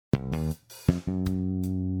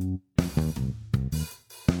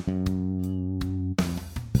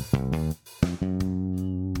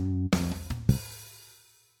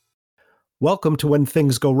Welcome to When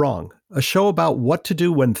Things Go Wrong, a show about what to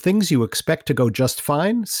do when things you expect to go just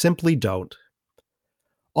fine simply don't.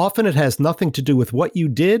 Often it has nothing to do with what you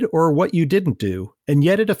did or what you didn't do, and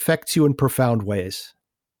yet it affects you in profound ways.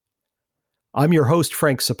 I'm your host,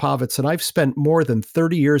 Frank Sapovitz, and I've spent more than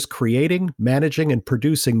 30 years creating, managing, and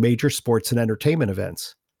producing major sports and entertainment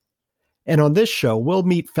events. And on this show, we'll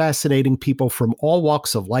meet fascinating people from all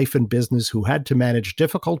walks of life and business who had to manage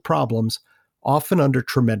difficult problems, often under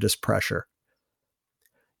tremendous pressure.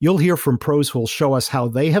 You'll hear from pros who will show us how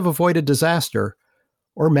they have avoided disaster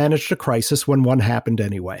or managed a crisis when one happened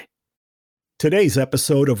anyway. Today's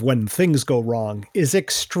episode of When Things Go Wrong is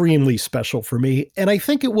extremely special for me, and I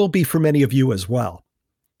think it will be for many of you as well.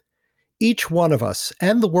 Each one of us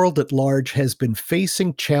and the world at large has been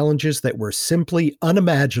facing challenges that were simply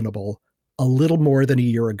unimaginable a little more than a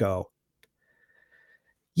year ago.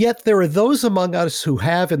 Yet there are those among us who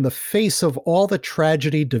have, in the face of all the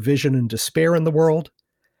tragedy, division, and despair in the world,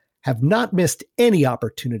 have not missed any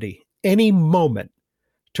opportunity, any moment,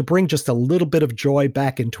 to bring just a little bit of joy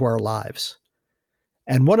back into our lives.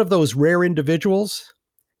 And one of those rare individuals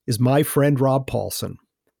is my friend Rob Paulsen.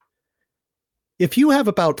 If you have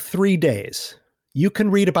about 3 days, you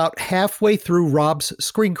can read about halfway through Rob's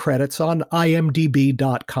screen credits on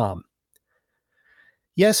imdb.com.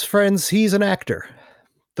 Yes, friends, he's an actor,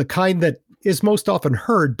 the kind that is most often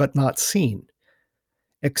heard but not seen,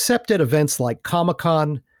 except at events like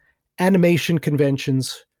Comic-Con, animation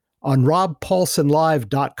conventions, on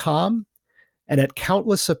robpaulsenlive.com, and at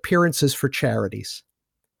countless appearances for charities.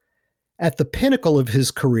 At the pinnacle of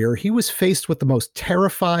his career, he was faced with the most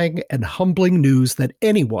terrifying and humbling news that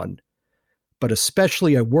anyone, but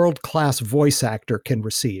especially a world-class voice actor, can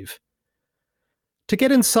receive. To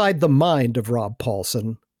get inside the mind of Rob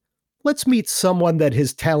Paulsen, let's meet someone that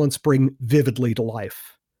his talents bring vividly to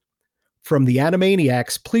life. From the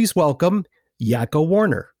Animaniacs, please welcome Yakko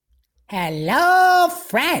Warner. Hello,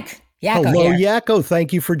 Frank. Yakko Hello, here. Yakko.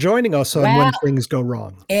 Thank you for joining us on When Things Go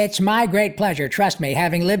Wrong. It's my great pleasure. Trust me,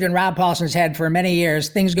 having lived in Rob Paulsen's head for many years,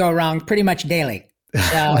 things go wrong pretty much daily.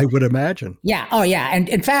 So, I would imagine. Yeah. Oh, yeah. And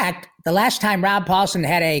in fact, the last time Rob Paulsen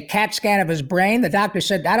had a CAT scan of his brain, the doctor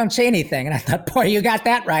said, "I don't see anything." And I thought, boy, you got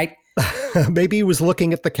that right. Maybe he was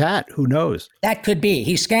looking at the cat. Who knows? That could be.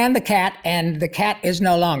 He scanned the cat, and the cat is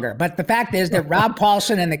no longer. But the fact is that Rob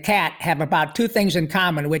Paulsen and the cat have about two things in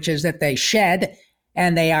common, which is that they shed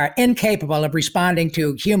and they are incapable of responding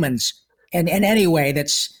to humans in any way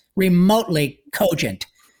that's remotely cogent.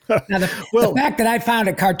 Now, the fact that I found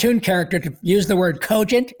a cartoon character to use the word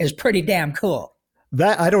cogent is pretty damn cool.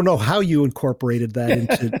 That I don't know how you incorporated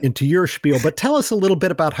that into your spiel, but tell us a little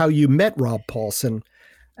bit about how you met Rob Paulsen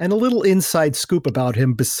and a little inside scoop about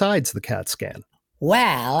him besides the CAT scan.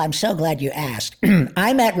 Well, I'm so glad you asked.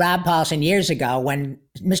 I met Rob Paulsen years ago when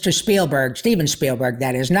Mr. Spielberg, Steven Spielberg,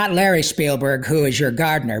 that is, not Larry Spielberg, who is your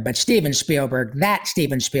gardener, but Steven Spielberg, that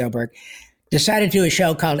Steven Spielberg, decided to do a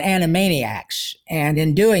show called Animaniacs. And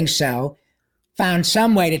in doing so, found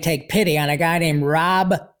some way to take pity on a guy named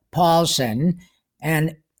Rob Paulsen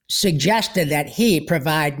and suggested that he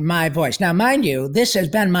provide my voice. Now, mind you, this has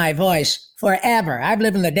been my voice forever. I've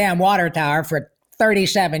lived in the damn water tower for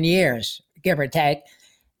 37 years, give or take.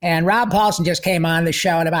 And Rob Paulsen just came on the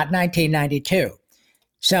show in about 1992.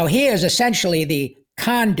 So he is essentially the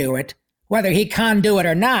conduit. Whether he conduit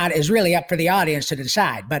or not is really up for the audience to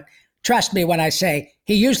decide. But trust me when I say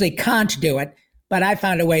he usually can't do it, but I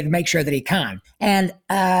found a way to make sure that he can. And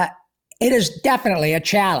it is definitely a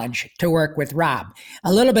challenge to work with Rob.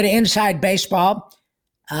 A little bit of inside baseball.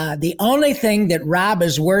 The only thing that Rob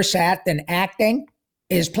is worse at than acting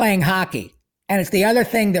is playing hockey. And it's the other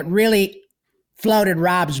thing that really floated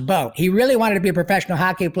Rob's boat. He really wanted to be a professional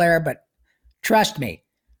hockey player, but trust me,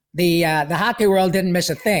 the hockey world didn't miss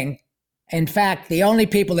a thing. In fact, the only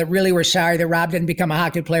people that really were sorry that Rob didn't become a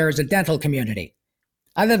hockey player is the dental community.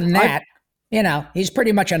 Other than that, he's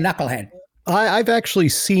pretty much a knucklehead. I've actually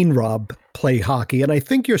seen Rob play hockey, and I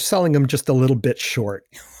think you're selling him just a little bit short.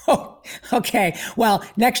 Oh, okay. Well,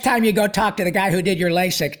 next time you go talk to the guy who did your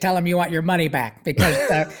LASIK, tell him you want your money back, because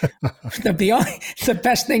the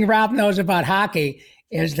best thing Rob knows about hockey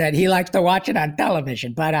is that he likes to watch it on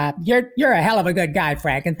television. But you're a hell of a good guy,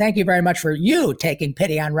 Frank, and thank you very much for you taking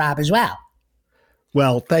pity on Rob as well.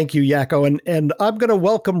 Well, thank you, Yakko, and I'm going to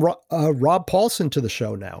welcome Rob Paulsen to the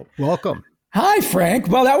show now. Welcome. Hi, Frank.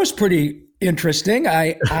 Well, that was pretty interesting.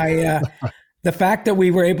 I the fact that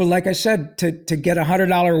we were able, like I said, to get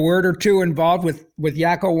 $100 word or two involved with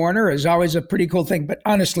Yakko Warner is always a pretty cool thing. But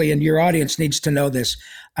honestly, and your audience needs to know this,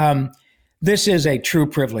 this is a true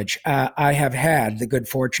privilege. I have had the good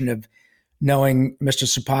fortune of knowing Mr.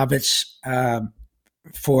 Supovitz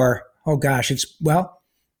for,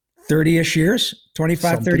 30-ish years, 25,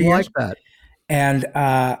 Something 30 years. like that. And,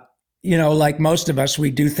 like most of us,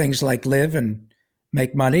 we do things like live and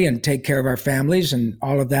make money and take care of our families and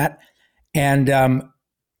all of that. And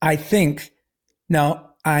I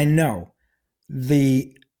know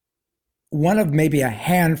one of maybe a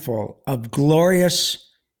handful of glorious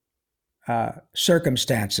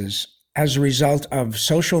circumstances as a result of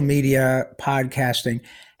social media, podcasting,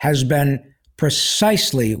 has been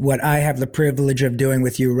precisely what I have the privilege of doing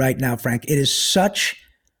with you right now, Frank. It is such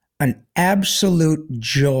an absolute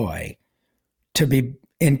joy to be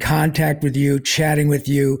in contact with you, chatting with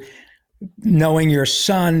you, knowing your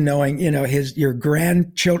son, knowing, your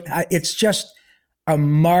grandchildren. It's just a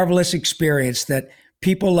marvelous experience that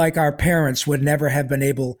people like our parents would never have been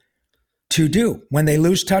able to do. When they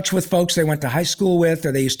lose touch with folks they went to high school with,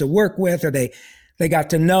 or they used to work with, or they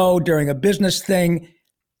got to know during a business thing,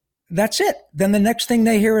 that's it. Then the next thing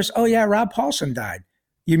they hear is, oh yeah, Rob Paulsen died.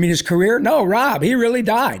 You mean his career? No, Rob, he really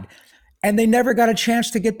died. And they never got a chance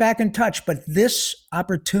to get back in touch. But this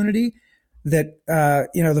opportunity that,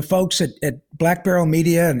 the folks at Black Barrel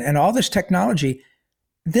Media and all this technology,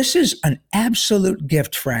 this is an absolute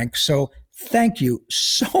gift, Frank. So thank you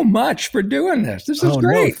so much for doing this. This is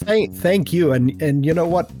great. No, thank you. And you know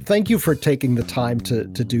what? Thank you for taking the time to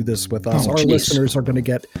do this with us. Our listeners are going to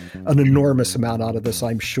get an enormous amount out of this,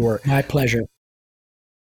 I'm sure. My pleasure.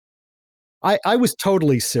 I was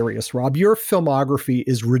totally serious, Rob. Your filmography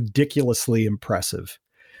is ridiculously impressive.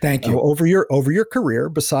 Thank you. Over your career,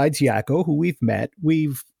 besides Yakko, who we've met,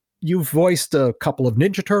 you've voiced a couple of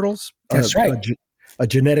Ninja Turtles. That's right. A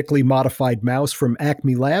genetically modified mouse from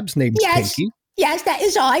Acme Labs named Pinky. Yes, that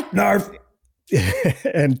is I. Narf.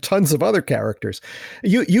 And tons of other characters.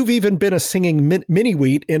 You've even been a singing mini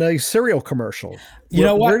wheat in a cereal commercial. You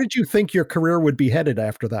know what? Where did you think your career would be headed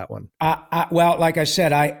after that one? Well, like I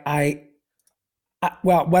said,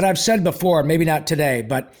 what I've said before, maybe not today,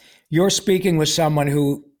 but you're speaking with someone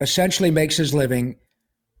who essentially makes his living,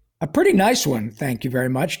 a pretty nice one, thank you very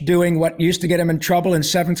much, doing what used to get him in trouble in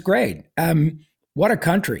 7th grade. What a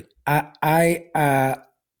country. I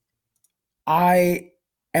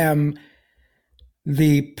am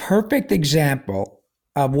the perfect example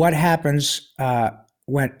of what happens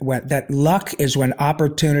when that luck is when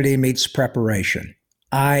opportunity meets preparation.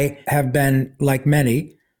 I have been, like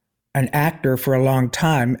many, an actor for a long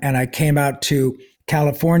time, and I came out to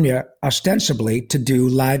California ostensibly to do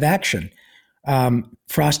live action.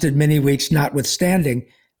 Frosted Mini Wheats notwithstanding,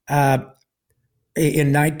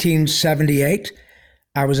 in 1978,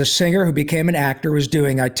 I was a singer who became an actor, was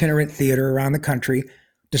doing itinerant theater around the country,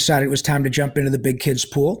 decided it was time to jump into the big kids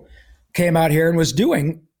pool, came out here and was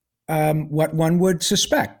doing what one would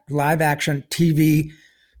suspect, live action TV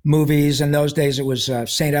movies. In those days, it was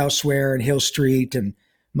St. Elsewhere and Hill Street and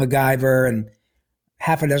MacGyver and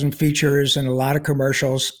half a dozen features and a lot of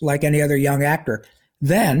commercials like any other young actor.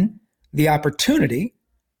 Then the opportunity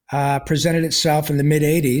presented itself in the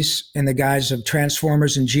mid-'80s in the guise of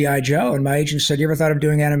Transformers and G.I. Joe. And my agent said, you ever thought of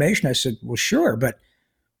doing animation? I said, well, sure, but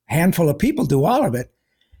a handful of people do all of it.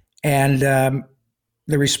 And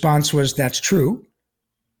the response was, that's true,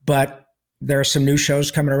 but there are some new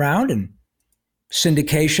shows coming around, and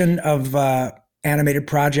syndication of animated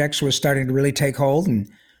projects was starting to really take hold, and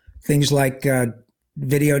things like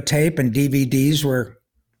videotape and DVDs were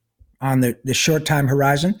on the short time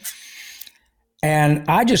horizon. And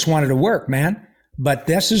I just wanted to work, man. But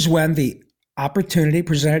this is when the opportunity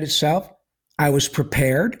presented itself. I was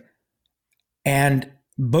prepared, and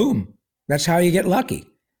boom, that's how you get lucky.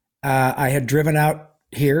 I had driven out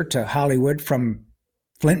here to Hollywood from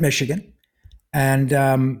Flint, Michigan, and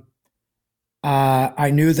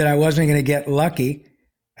I knew that I wasn't going to get lucky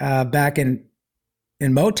back in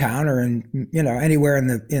Motown or in anywhere in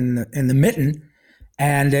the mitten.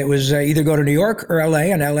 And it was either go to New York or LA,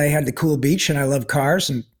 and LA had the cool beach, and I love cars,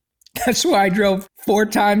 and that's why I drove 4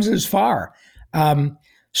 times as far.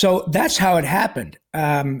 So that's how it happened.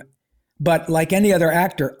 But like any other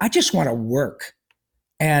actor, I just want to work.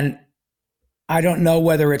 And I don't know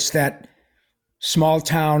whether it's that small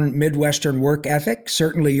town Midwestern work ethic.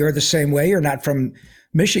 Certainly you're the same way. You're not from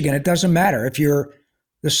Michigan. It doesn't matter. If you're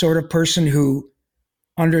the sort of person who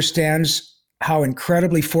understands how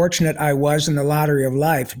incredibly fortunate I was in the lottery of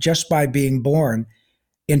life just by being born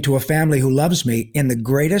into a family who loves me in the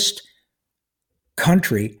greatest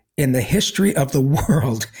country in the history of the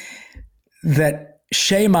world, that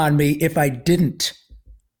shame on me if I didn't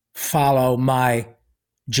follow my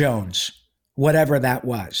Jones, whatever that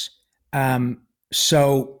was.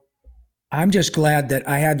 So I'm just glad that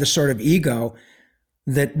I had the sort of ego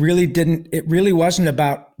that it really wasn't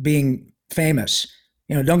about being famous.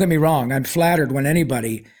 Don't get me wrong. I'm flattered when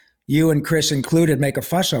anybody, you and Chris included, make a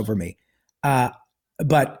fuss over me.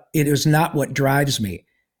 But it is not what drives me.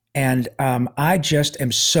 And I just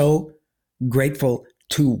am so grateful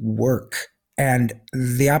to work and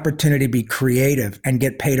the opportunity to be creative and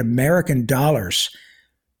get paid American dollars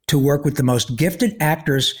to work with the most gifted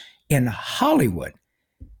actors in Hollywood.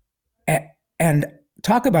 And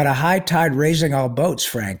talk about a high tide raising all boats,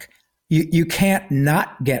 Frank. You can't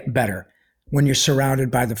not get better when you're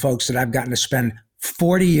surrounded by the folks that I've gotten to spend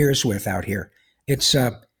 40 years with out here. It's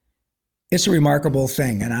a remarkable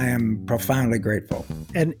thing, and I am profoundly grateful.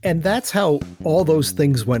 And that's how all those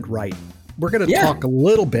things went right. We're going to talk a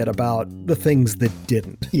little bit about the things that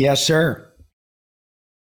didn't. Yes, sir.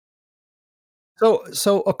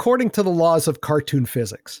 So according to the laws of cartoon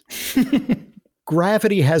physics,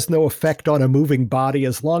 gravity has no effect on a moving body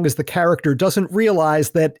as long as the character doesn't realize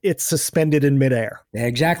that it's suspended in midair.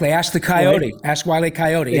 Exactly. Ask the coyote. Right? Ask Wile E.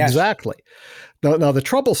 Coyote. Yes. Exactly. Now the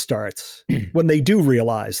trouble starts when they do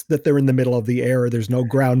realize that they're in the middle of the air, there's no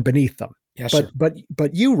ground beneath them. Yes, sir.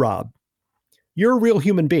 But you, Rob, you're a real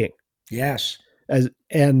human being. Yes.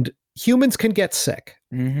 And humans can get sick,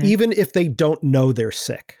 even if they don't know they're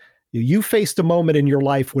sick. You faced a moment in your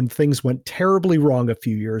life when things went terribly wrong a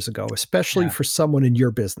few years ago, especially for someone in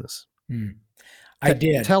your business. I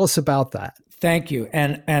did. Tell us about that. Thank you.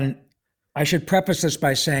 And I should preface this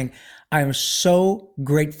by saying I am so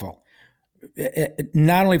grateful,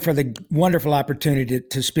 not only for the wonderful opportunity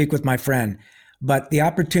to speak with my friend, but the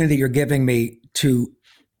opportunity you're giving me to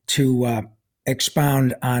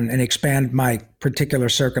expound on and expand my particular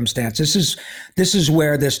circumstance. This is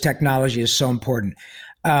where this technology is so important.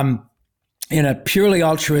 In a purely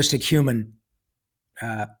altruistic human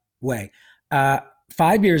way.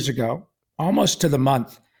 5 years ago, almost to the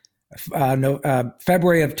month,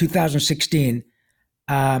 February of 2016,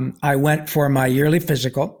 I went for my yearly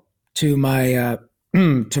physical to my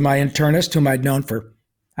internist, whom I'd known for,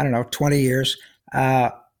 20 years.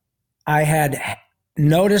 I had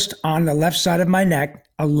noticed on the left side of my neck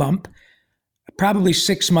a lump, probably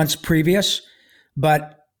 6 months previous,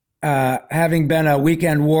 but having been a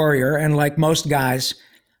weekend warrior, and like most guys,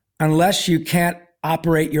 unless you can't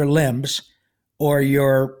operate your limbs or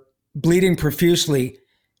you're bleeding profusely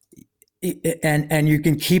and you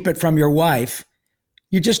can keep it from your wife,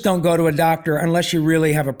 you just don't go to a doctor unless you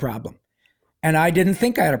really have a problem. And I didn't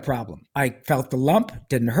think I had a problem. I felt the lump,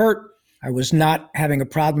 didn't hurt. I was not having a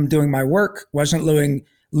problem doing my work, wasn't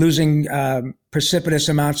losing precipitous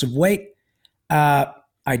amounts of weight. I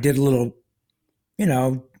did a little,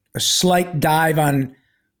 a slight dive on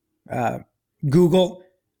Google.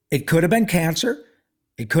 It could have been cancer.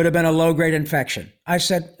 It could have been a low-grade infection. I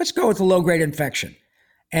said, let's go with the low-grade infection.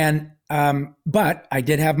 And but I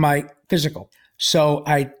did have my physical. So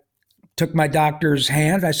I took my doctor's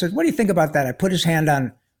hand. I said, what do you think about that? I put his hand on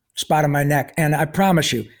the spot of my neck. And I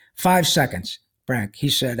promise you, 5 seconds, Frank, he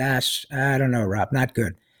said, I don't know, Rob, not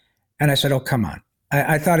good. And I said, oh, come on.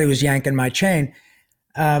 I thought he was yanking my chain.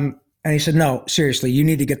 And he said, no, seriously, you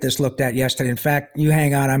need to get this looked at yesterday. In fact, you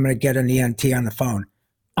hang on, I'm going to get an ENT on the phone.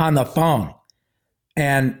 On the phone.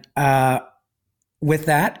 And with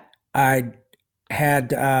that, I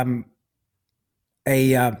had a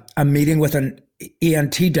meeting with an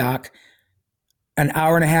ENT doc an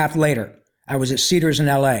hour and a half later. I was at Cedars in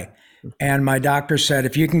LA. And my doctor said,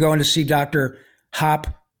 if you can go in to see Dr. Hop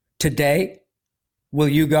today, will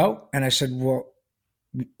you go? And I said, well,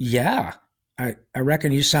 yeah. I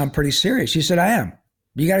reckon you sound pretty serious. He said, I am.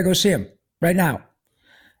 You got to go see him right now.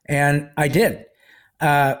 And I did.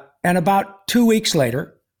 And about 2 weeks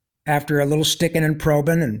later, after a little sticking and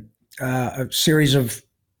probing and a series of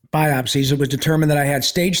biopsies, it was determined that I had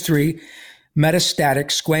stage 3 metastatic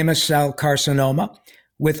squamous cell carcinoma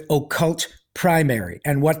with occult primary.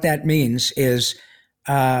 And what that means is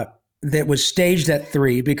that was staged at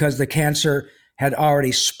 3 because the cancer had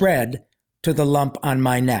already spread to the lump on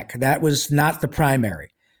my neck. That was not the primary.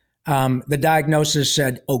 The diagnosis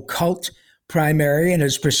said occult primary, and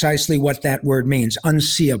is precisely what that word means,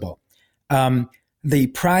 unseeable. The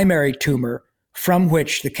primary tumor from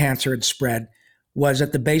which the cancer had spread was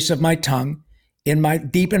at the base of my tongue,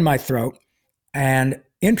 deep in my throat. And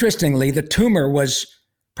interestingly, the tumor was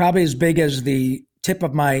probably as big as the tip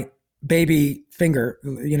of my baby finger,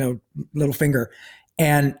 little finger.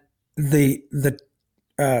 And the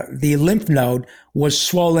lymph node was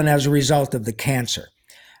swollen as a result of the cancer.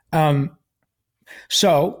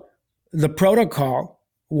 So the protocol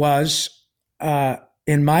was,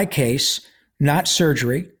 in my case, not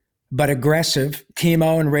surgery, but aggressive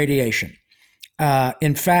chemo and radiation.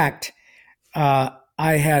 In fact, I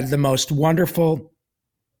had the most wonderful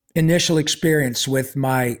initial experience with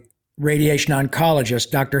my radiation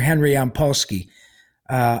oncologist, Dr. Henry Yampolsky,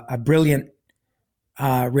 a brilliant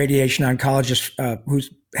radiation oncologist who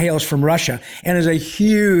hails from Russia and is a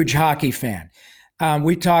huge hockey fan.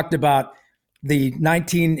 We talked about the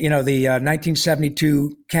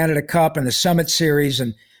 1972 Canada Cup and the Summit Series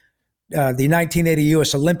and the 1980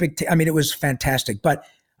 U.S. Olympic. I mean, it was fantastic. But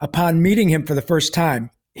upon meeting him for the first time,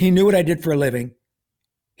 he knew what I did for a living.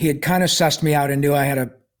 He had kind of sussed me out and knew I had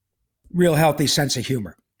a real healthy sense of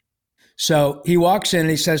humor. So he walks in and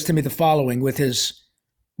he says to me the following with his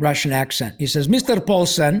Russian accent. He says, "Mr.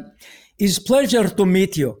 Paulson, it's a pleasure to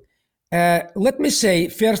meet you. Let me say,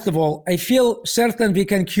 first of all, I feel certain we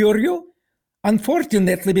can cure you.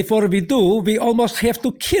 Unfortunately, before we do, we almost have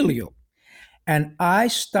to kill you." And I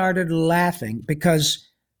started laughing because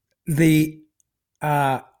the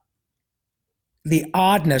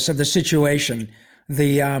oddness of the situation,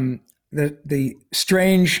 the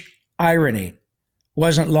strange irony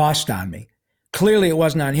wasn't lost on me. Clearly, it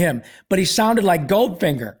wasn't on him, but he sounded like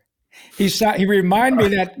Goldfinger. He reminded me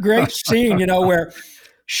of that great scene, where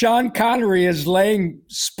Sean Connery is laying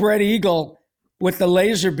spread eagle with the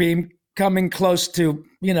laser beam coming close to,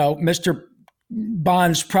 Mr.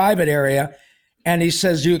 Bond's private area. And he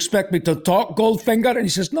says, "You expect me to talk, Goldfinger?" And he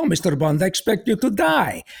says, "No, Mr. Bond, I expect you to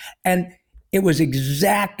die." And it was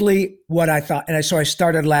exactly what I thought. And so I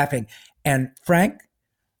started laughing. And Frank,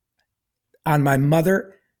 on my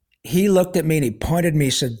mother, he looked at me and he pointed at me,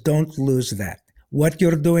 he said, "Don't lose that. What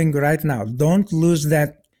you're doing right now, don't lose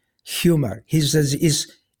that humor." He says,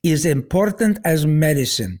 is important as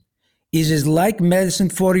medicine. Is like medicine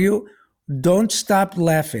for you. Don't stop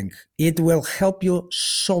laughing. It will help you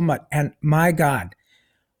so much. And my God,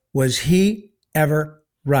 was he ever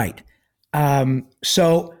right?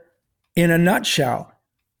 So in a nutshell,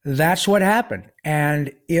 that's what happened.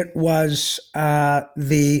 And it was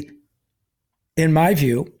in my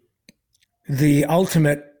view, the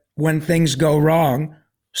ultimate when things go wrong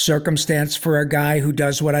circumstance for a guy who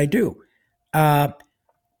does what I do. But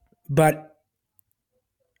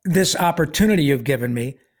this opportunity you've given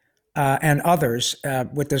me and others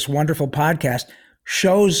with this wonderful podcast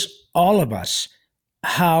shows all of us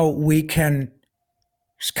how we can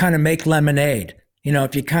kind of make lemonade.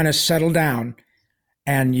 If you kind of settle down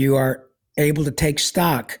and you are able to take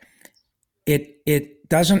stock, it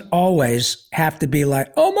doesn't always have to be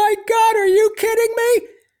like, "Oh my God, are you kidding me?"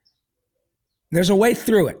 There's a way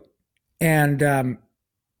through it. And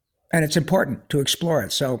it's important to explore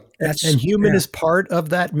it. So that's and human is part of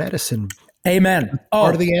that medicine. Amen.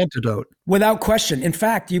 Part of the antidote. Without question. In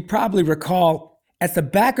fact, you probably recall at the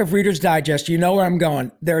back of Reader's Digest, you know where I'm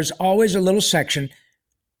going. There's always a little section,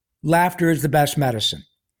 "Laughter is the best medicine."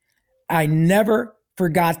 I never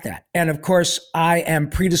forgot that. And of course, I am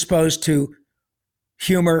predisposed to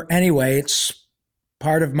humor anyway. It's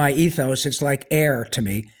part of my ethos. It's like air to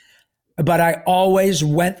me. But I always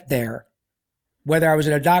went there, whether I was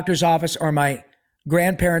at a doctor's office or my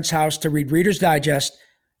grandparents' house to read Reader's Digest.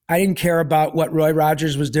 I didn't care about what Roy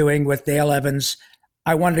Rogers was doing with Dale Evans.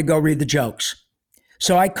 I wanted to go read the jokes.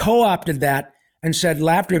 So I co-opted that and said,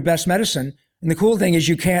 "Laughter is best medicine." And the cool thing is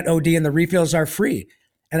you can't OD and the refills are free.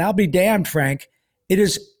 And I'll be damned, Frank, it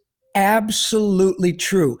is absolutely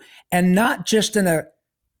true. And not just in a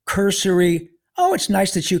cursory, "Oh, it's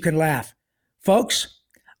nice that you can laugh." Folks,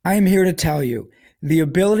 I am here to tell you the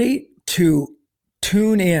ability to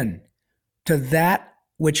tune in to that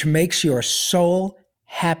which makes your soul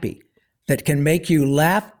happy, that can make you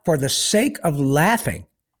laugh for the sake of laughing,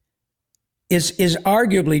 is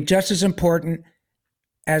arguably just as important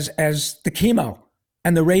as the chemo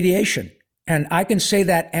and the radiation. And I can say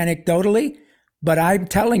that anecdotally, but I'm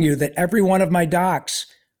telling you that every one of my docs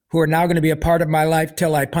who are now going to be a part of my life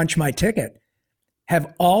till I punch my ticket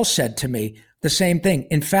have all said to me the same thing.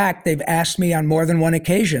 In fact, they've asked me on more than one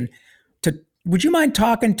occasion would you mind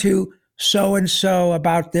talking to so-and-so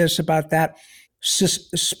about this, about that,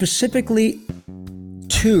 specifically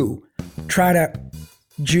to try to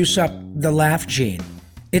juice up the laugh gene.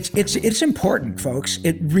 It's important, folks.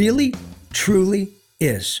 It really, truly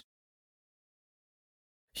is.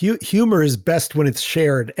 Humor is best when it's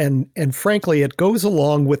shared, and frankly, it goes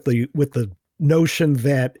along with the notion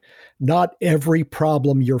that not every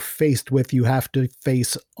problem you're faced with you have to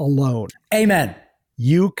face alone. Amen.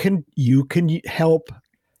 You can help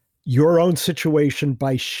your own situation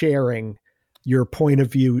by sharing your point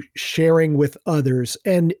of view, sharing with others,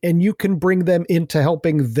 and you can bring them into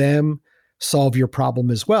helping them solve your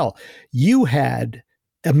problem as well. You had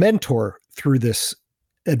a mentor through this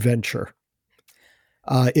adventure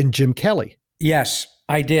in Jim Kelly. Yes,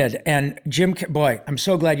 I did. And Jim, boy, I'm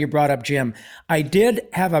so glad you brought up Jim. I did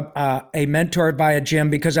have a mentor via Jim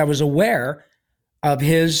because I was aware of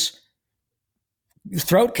his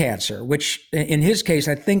throat cancer, which in his case,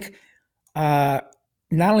 I think not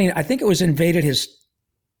only, I think it was invaded his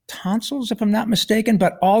tonsils, if I'm not mistaken,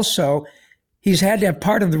 but also he's had to have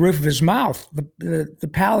part of the roof of his mouth, the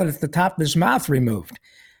palate at the top of his mouth removed.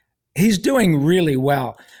 He's doing really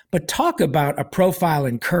well. But talk about a profile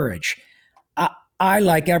in courage. I,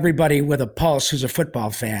 like everybody with a pulse who's a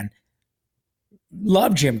football fan,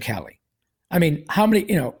 love Jim Kelly. I mean, how many,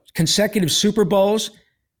 consecutive Super Bowls,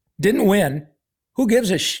 didn't win. Who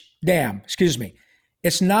gives a damn? Excuse me.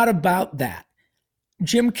 It's not about that.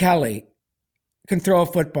 Jim Kelly can throw a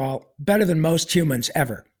football better than most humans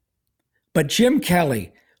ever. But Jim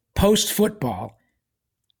Kelly, post-football,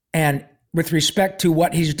 and with respect to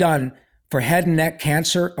what he's done for head and neck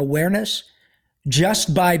cancer awareness,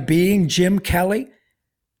 just by being Jim Kelly,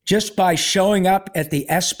 just by showing up at the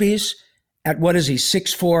ESPYs at, what is he,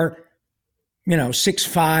 6'4",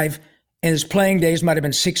 6'5", and his playing days might have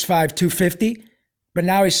been 6'5", 250, but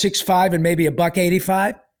now he's 6'5" and maybe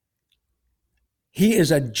 $185. He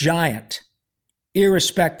is a giant,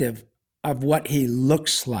 irrespective of what he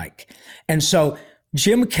looks like. And so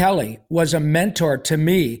Jim Kelly was a mentor to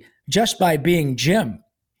me just by being Jim.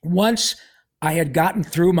 Once I had gotten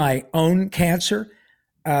through my own cancer,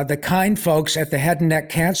 the kind folks at the Head and Neck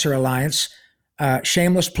Cancer Alliance,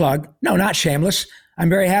 shameless plug, no, not shameless, I'm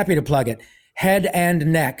very happy to plug it,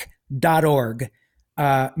 headandneck.org.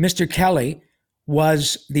 Mr. Kelly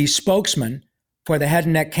was the spokesman for the Head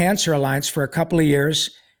and Neck Cancer Alliance for a couple of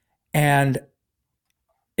years. And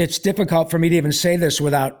it's difficult for me to even say this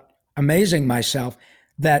without amazing myself,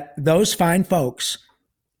 that those fine folks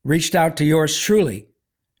reached out to yours truly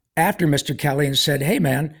after Mr. Kelly and said, hey,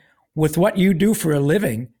 man, with what you do for a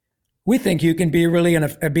living, we think you can be a really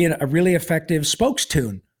effective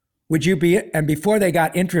spokestune. Would you be? And before they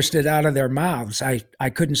got interested out of their mouths, I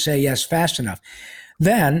couldn't say yes fast enough.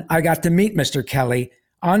 Then I got to meet Mr. Kelly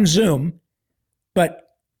on Zoom, but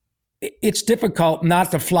it's difficult not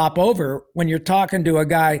to flop over when you're talking to a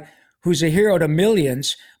guy who's a hero to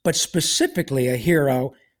millions, but specifically a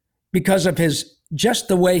hero because of just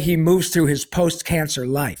the way he moves through his post-cancer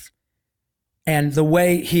life and the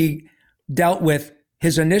way he dealt with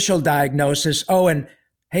his initial diagnosis. Oh, and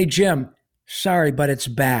hey, Jim, sorry, but it's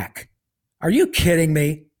back. Are you kidding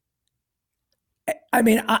me? I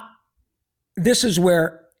mean, this is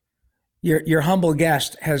where your humble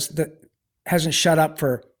guest hasn't shut up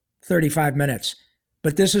for 35 minutes,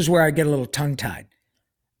 but this is where I get a little tongue-tied.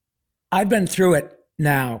 I've been through it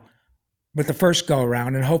now with the first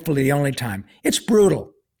go-around and hopefully the only time. It's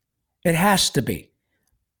brutal. It has to be.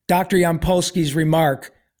 Dr. Yampolsky's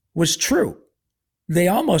remark was true. They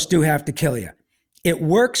almost do have to kill you. It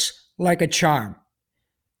works like a charm.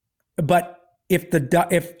 But if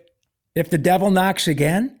the devil knocks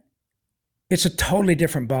again, it's a totally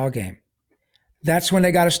different ballgame. That's when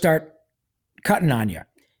they got to start cutting on you.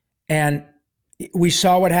 And we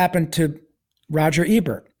saw what happened to Roger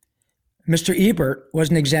Ebert. Mr. Ebert was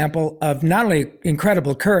an example of not only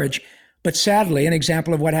incredible courage, but sadly an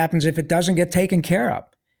example of what happens if it doesn't get taken care of.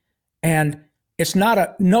 And it's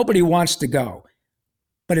nobody wants to go,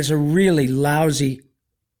 but it's a really lousy,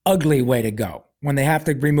 ugly way to go when they have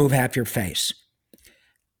to remove half your face.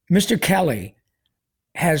 Mr. Kelly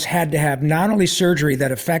has had to have not only surgery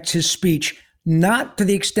that affects his speech, not to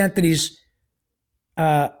the extent that he's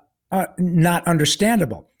not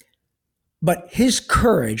understandable, but his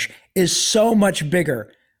courage is so much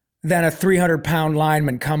bigger than a 300-pound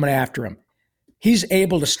lineman coming after him. He's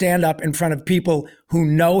able to stand up in front of people who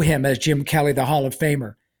know him as Jim Kelly, the Hall of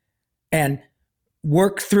Famer, and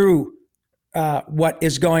work through what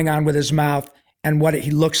is going on with his mouth and what he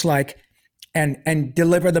looks like, and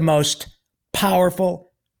deliver the most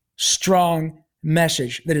powerful, strong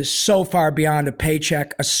message that is so far beyond a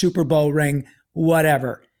paycheck, a Super Bowl ring,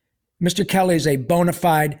 whatever. Mr. Kelly is a bona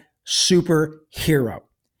fide superhero.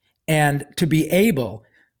 And to be able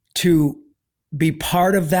to be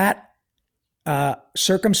part of that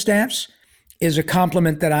circumstance is a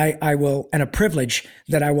compliment that I will, and a privilege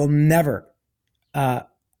that I will never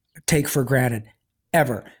take for granted,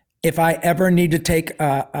 ever. If I ever need to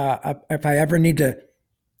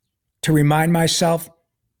to remind myself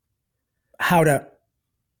how to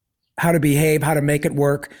behave, how to make it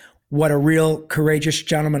work, what a real courageous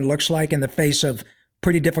gentleman looks like in the face of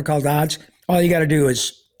pretty difficult odds. All you got to do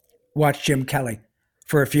is watch Jim Kelly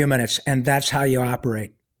for a few minutes, and that's how you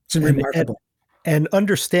operate. It's remarkable. And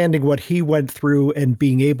understanding what he went through and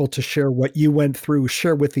being able to share what you went through,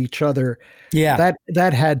 share with each other. Yeah.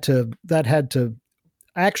 That had to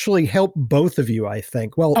actually help both of you, I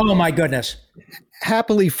think. Well, oh my goodness.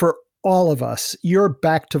 Happily for all of us, you're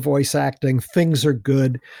back to voice acting. Things are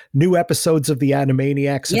good. New episodes of the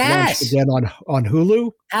Animaniacs have launched again on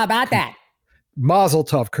Hulu. How about that? Mazel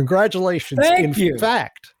tov. Congratulations. Thank you. In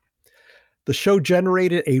fact, the show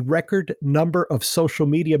generated a record number of social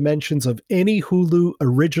media mentions of any Hulu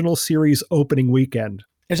original series opening weekend.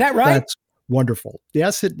 Is that right? That's wonderful.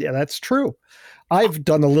 Yes, that's true. I've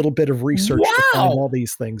done a little bit of research to find all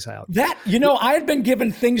these things out. I had been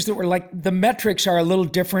given things that were like, the metrics are a little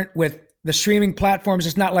different with the streaming platforms.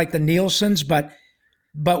 It's not like the Nielsen's, but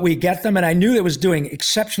we get them. And I knew it was doing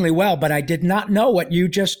exceptionally well, but I did not know what you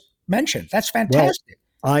just mentioned. That's fantastic.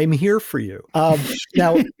 Well, I'm here for you.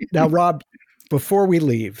 Now, Rob, before we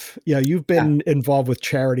leave, you've been involved with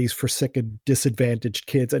charities for sick and disadvantaged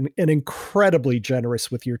kids and incredibly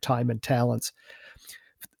generous with your time and talents.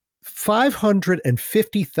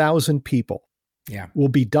 550,000 people will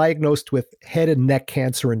be diagnosed with head and neck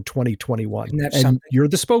cancer in 2021. And you're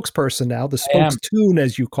the spokesperson now, the spokestune,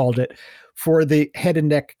 as you called it, for the Head and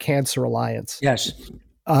Neck Cancer Alliance. Yes.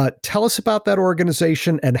 Tell us about that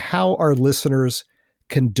organization and how our listeners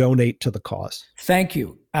can donate to the cause. Thank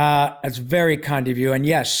you. That's very kind of you. And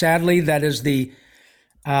yes, sadly, that is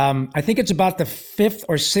I think it's about the 5th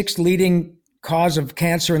or 6th leading cause of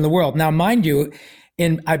cancer in the world. Now, mind you,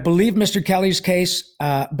 in, I believe, Mr. Kelly's case,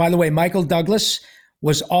 by the way, Michael Douglas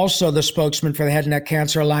was also the spokesman for the Head and Neck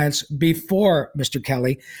Cancer Alliance before Mr.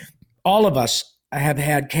 Kelly. All of us have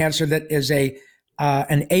had cancer that is an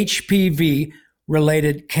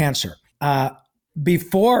HPV-related cancer.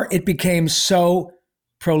 Before it became so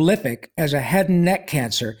prolific as a head and neck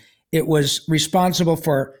cancer, it was responsible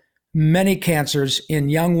for many cancers in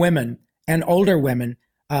young women and older women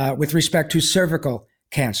with respect to cervical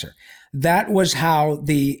cancer. That was how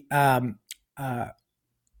the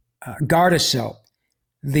Gardasil,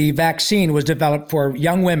 the vaccine, was developed for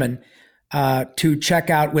young women to check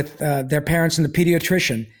out with their parents and the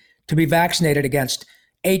pediatrician to be vaccinated against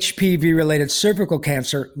HPV-related cervical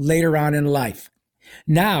cancer later on in life.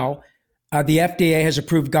 Now, the FDA has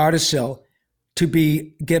approved Gardasil to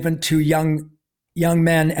be given to young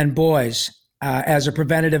men and boys as a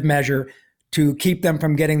preventative measure to keep them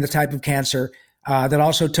from getting the type of cancer that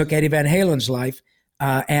also took Eddie Van Halen's life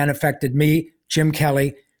and affected me, Jim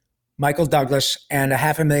Kelly, Michael Douglas, and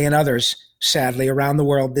 500,000 others, sadly, around the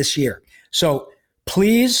world this year. So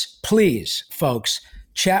please, folks,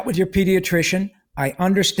 chat with your pediatrician. I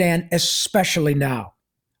understand, especially now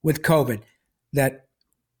with COVID, that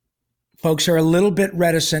folks are a little bit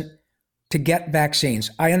reticent to get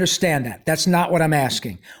vaccines. I understand that. That's not what I'm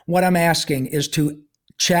asking. What I'm asking is to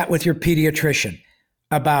chat with your pediatrician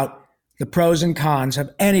about the pros and cons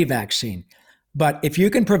of any vaccine. But if you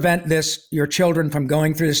can prevent your children from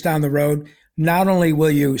going through this down the road, not only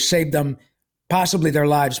will you save them possibly their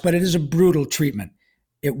lives, but it is a brutal treatment.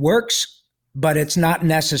 It works, but it's not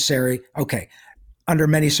necessary, under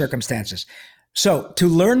many circumstances. So to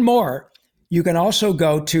learn more, you can also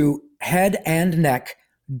go to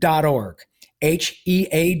headandneck.org,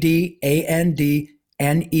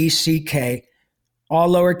 HEADANDNECK, all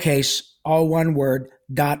lowercase, all one word,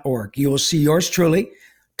 .org. You will see yours truly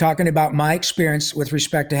talking about my experience with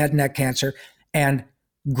respect to head and neck cancer and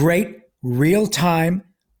great real-time,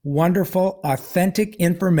 wonderful, authentic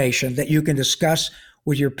information that you can discuss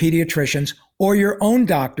with your pediatricians or your own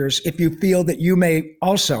doctors if you feel that you may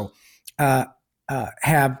also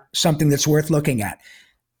have something that's worth looking at.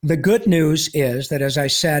 The good news is that, as I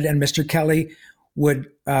said, and Mr. Kelly would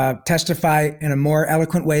testify in a more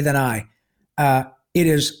eloquent way than I, it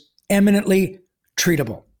is eminently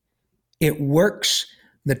treatable. It works.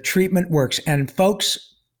 The treatment works. And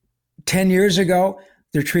folks, 10 years ago,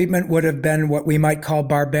 the treatment would have been what we might call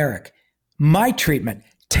barbaric. My treatment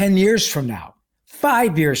 10 years from now,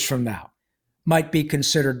 5 years from now, might be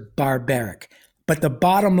considered barbaric. But the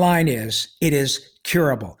bottom line is, it is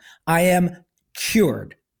curable. I am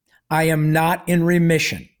cured. I am not in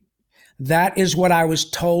remission. That is what I was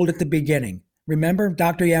told at the beginning. Remember,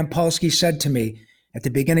 Dr. Yampolsky said to me at the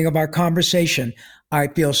beginning of our conversation, I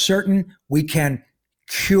feel certain we can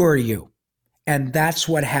cure you. And that's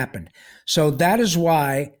what happened. So that is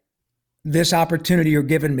why this opportunity you're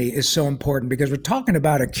giving me is so important, because we're talking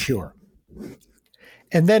about a cure.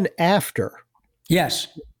 And then after. Yes.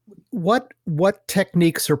 What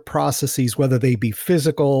techniques or processes, whether they be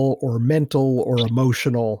physical or mental or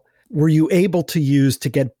emotional, were you able to use to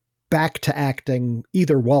get back to acting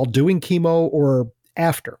either while doing chemo or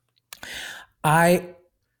after? I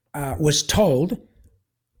was told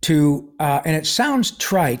to, and it sounds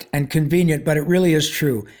trite and convenient, but it really is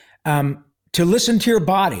true, to listen to your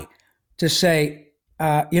body, to say,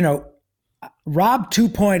 Rob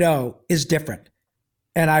 2.0 is different.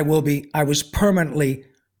 And I was permanently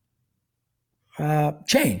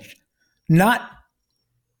changed. Not,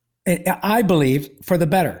 I believe, for the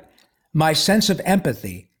better. My sense of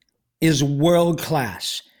empathy is world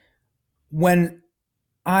class. When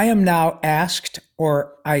I am now asked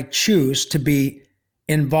or I choose to be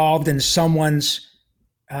involved in someone's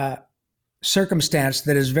circumstance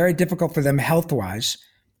that is very difficult for them health-wise,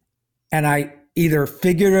 and I either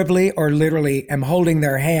figuratively or literally am holding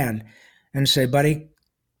their hand and say, buddy,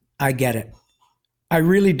 I get it. I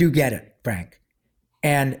really do get it, Frank.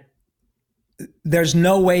 And there's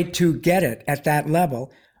no way to get it at that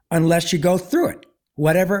level unless you go through it,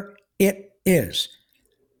 whatever it is.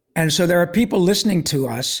 And so there are people listening to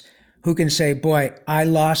us who can say, boy, I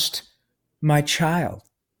lost my child.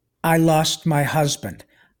 I lost my husband.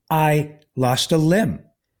 I lost a limb.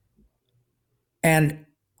 And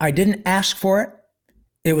I didn't ask for it.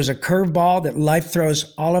 It was a curveball that life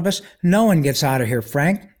throws all of us. No one gets out of here,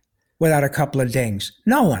 Frank, without a couple of dings.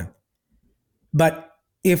 No one. But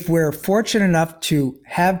if we're fortunate enough to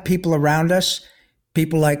have people around us,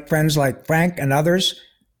 people like friends like Frank and others,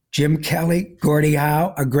 Jim Kelly, Gordie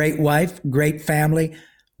Howe, a great wife, great family,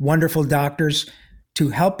 wonderful doctors, to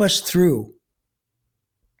help us through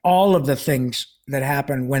all of the things that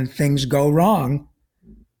happen when things go wrong,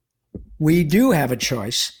 we do have a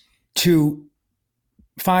choice to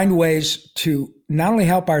find ways to not only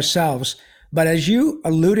help ourselves, but as you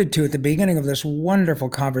alluded to at the beginning of this wonderful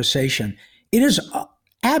conversation, it is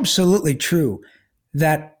absolutely true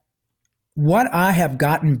that what I have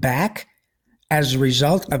gotten back as a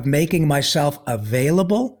result of making myself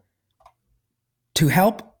available to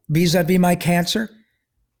help vis-a-vis my cancer,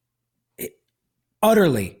 it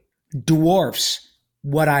utterly dwarfs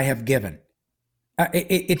what I have given.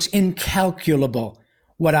 It's incalculable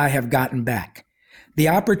what I have gotten back. The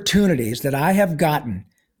opportunities that I have gotten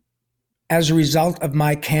as a result of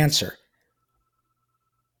my cancer,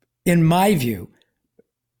 in my view,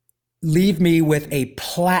 leave me with a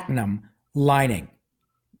platinum lining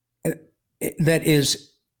that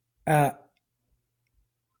is an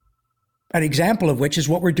example of which is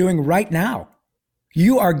what we're doing right now.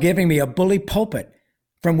 You are giving me a bully pulpit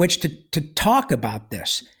from which to talk about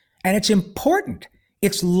this. And it's important.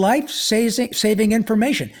 It's life-saving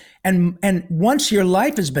information. And once your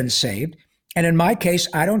life has been saved, and in my case,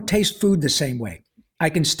 I don't taste food the same way. I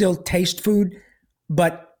can still taste food,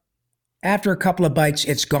 but after a couple of bites,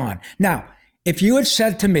 it's gone. Now, if you had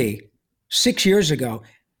said to me 6 years ago,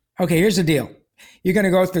 okay, here's the deal. You're going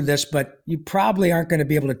to go through this, but you probably aren't going to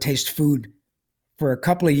be able to taste food for a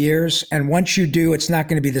couple of years. And once you do, it's not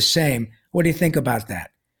going to be the same. What do you think about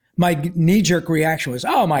that? My knee-jerk reaction was,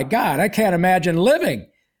 oh my God, I can't imagine living.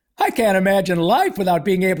 I can't imagine life without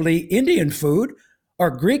being able to eat Indian food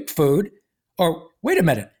or Greek food or, wait a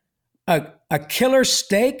minute, a killer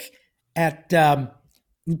steak at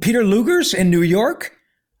Peter Luger's in New York?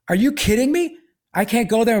 Are you kidding me? I can't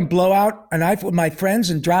go there and blow out a knife with my friends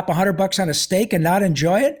and drop $100 on a steak and not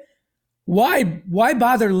enjoy it? Why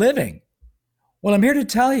bother living? Well, I'm here to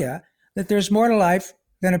tell you that there's more to life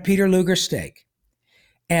than a Peter Luger steak.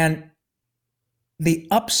 And the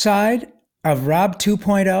upside of Rob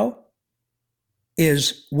 2.0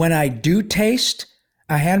 is when I do taste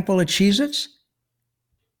a handful of Cheez-Its,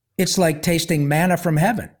 it's like tasting manna from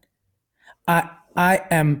heaven. I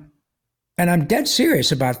am, and I'm dead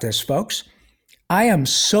serious about this, folks. I am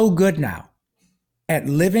so good now at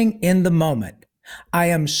living in the moment. I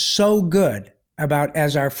am so good about,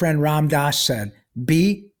 as our friend Ram Dass said,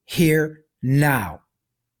 be here now.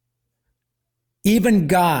 Even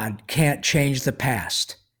God can't change the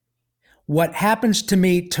past. What happens to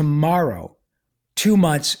me tomorrow, 2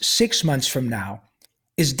 months, 6 months from now,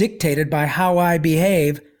 is dictated by how I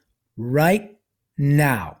behave right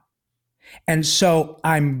now. And so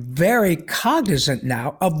I'm very cognizant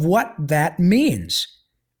now of what that means.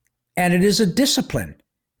 And it is a discipline.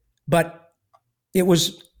 But it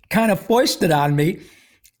was kind of foisted on me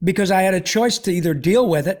because I had a choice to either deal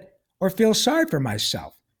with it or feel sorry for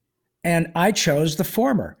myself. And I chose the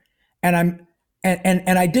former. And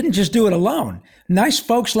I didn't just do it alone. Nice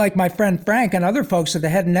folks like my friend Frank and other folks at the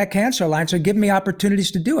Head and Neck Cancer Alliance are giving me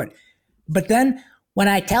opportunities to do it. But then when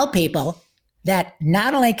I tell people that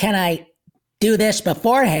not only can I do this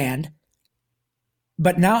beforehand,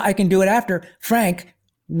 but now I can do it after, Frank,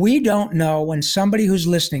 we don't know when somebody who's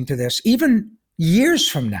listening to this, even years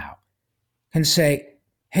from now, can say,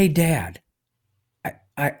 hey, Dad,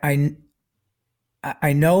 I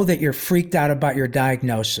know that you're freaked out about your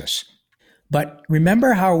diagnosis, but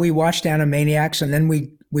remember how we watched Animaniacs and then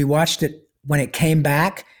we watched it when it came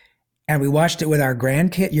back and we watched it with your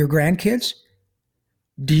grandkids?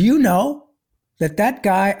 Do you know that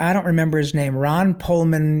guy, I don't remember his name, Ron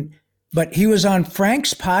Pullman, but he was on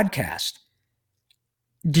Frank's podcast.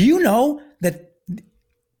 Do you know that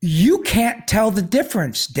you can't tell the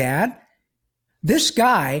difference, Dad? This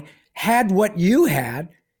guy had what you had,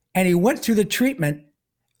 and he went through the treatment,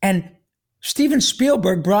 and Steven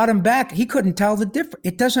Spielberg brought him back. He couldn't tell the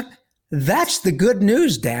difference. That's the good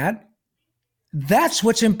news, Dad. That's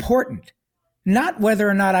what's important. Not whether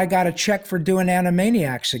or not I got a check for doing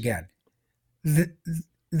Animaniacs again.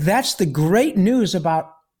 That's the great news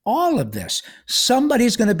about all of this.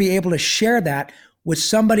 Somebody's going to be able to share that with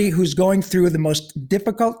somebody who's going through the most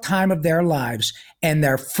difficult time of their lives, and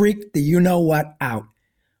they're freaked the you-know-what out.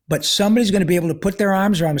 But somebody's going to be able to put their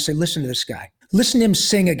arms around him and say, listen to this guy. Listen to him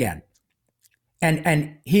sing again.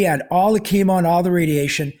 And he had all the chemo and all the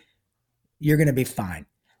radiation. You're going to be fine.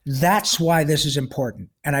 That's why this is important.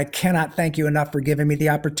 And I cannot thank you enough for giving me the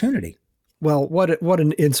opportunity. Well, what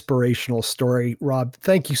an inspirational story, Rob.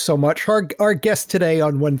 Thank you so much. Our guest today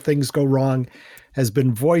on When Things Go Wrong has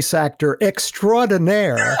been voice actor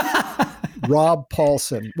extraordinaire, Rob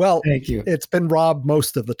Paulsen. Well, thank you. It's been Rob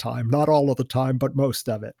most of the time, not all of the time, but most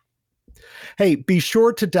of it. Hey, be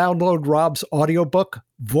sure to download Rob's audiobook,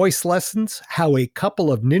 Voice Lessons, How a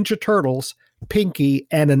Couple of Ninja Turtles, Pinky,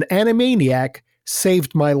 and an Animaniac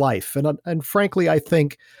Saved My Life. And frankly, I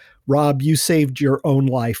think, Rob, you saved your own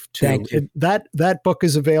life too. Thank you. That book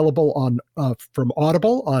is available from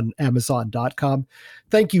Audible on Amazon.com.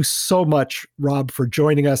 Thank you so much, Rob, for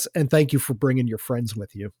joining us, and thank you for bringing your friends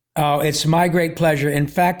with you. Oh, it's my great pleasure. In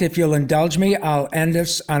fact, if you'll indulge me, I'll end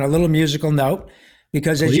this on a little musical note,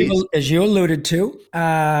 because as you alluded to,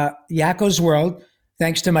 Yakko's World,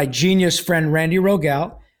 thanks to my genius friend Randy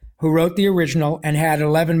Rogel, who wrote the original and had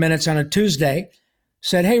 11 minutes on a Tuesday,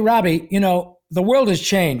 said, hey, Robbie, the world has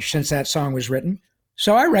changed since that song was written.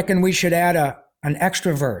 So I reckon we should add an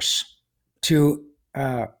extra verse to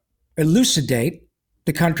elucidate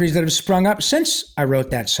the countries that have sprung up since I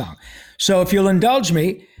wrote that song. So if you'll indulge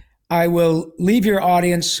me, I will leave your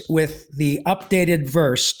audience with the updated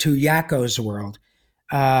verse to Yakko's World.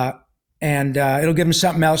 And it'll give them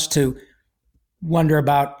something else to wonder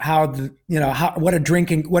about what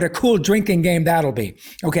a cool drinking game that'll be.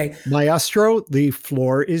 Okay. Maestro, the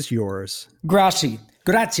floor is yours. Grazie.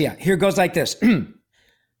 Here goes like this.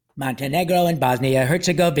 Montenegro and Bosnia,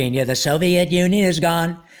 Herzegovina, the Soviet Union is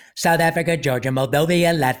gone. South Africa, Georgia,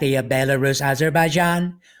 Moldova, Latvia, Belarus,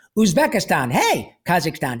 Azerbaijan, Uzbekistan, hey,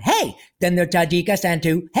 Kazakhstan, hey, then there's Tajikistan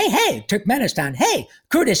too, hey, Turkmenistan, hey,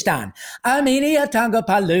 Kurdistan, Armenia, Tonga,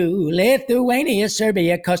 Palau, Lithuania,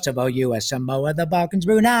 Serbia, Kosovo, US, Samoa, the Balkans,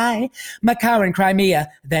 Brunei, Macau and Crimea,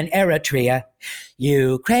 then Eritrea,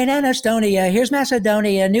 Ukraine and Estonia, here's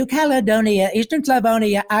Macedonia, New Caledonia, Eastern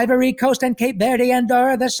Slavonia, Ivory Coast and Cape Verde,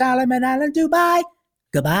 Andorra, the Solomon Islands, Dubai.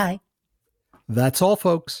 Goodbye. That's all,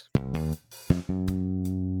 folks.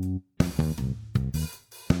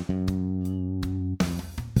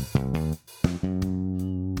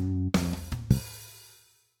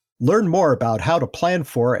 Learn more about how to plan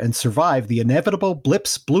for and survive the inevitable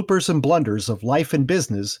blips, bloopers, and blunders of life and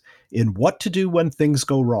business in What to Do When Things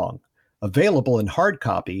Go Wrong, available in hard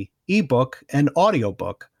copy, ebook, and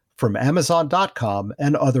audiobook from Amazon.com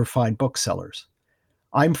and other fine booksellers.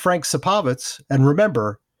 I'm Frank Sapovitz, and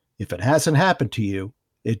remember, if it hasn't happened to you,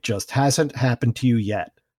 it just hasn't happened to you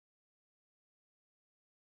yet.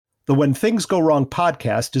 The When Things Go Wrong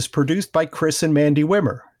podcast is produced by Chris and Mandy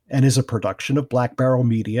Wimmer and is a production of Black Barrel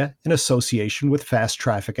Media in association with Fast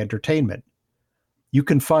Traffic Entertainment. You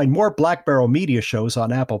can find more Black Barrel Media shows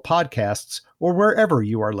on Apple Podcasts or wherever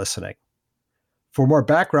you are listening. For more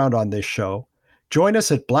background on this show, join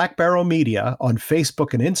us at Black Barrel Media on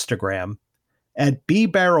Facebook and Instagram, at B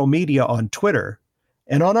Barrel Media on Twitter,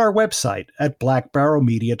 and on our website at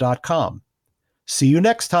blackbarrelmedia.com. See you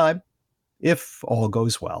next time, if all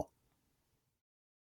goes well.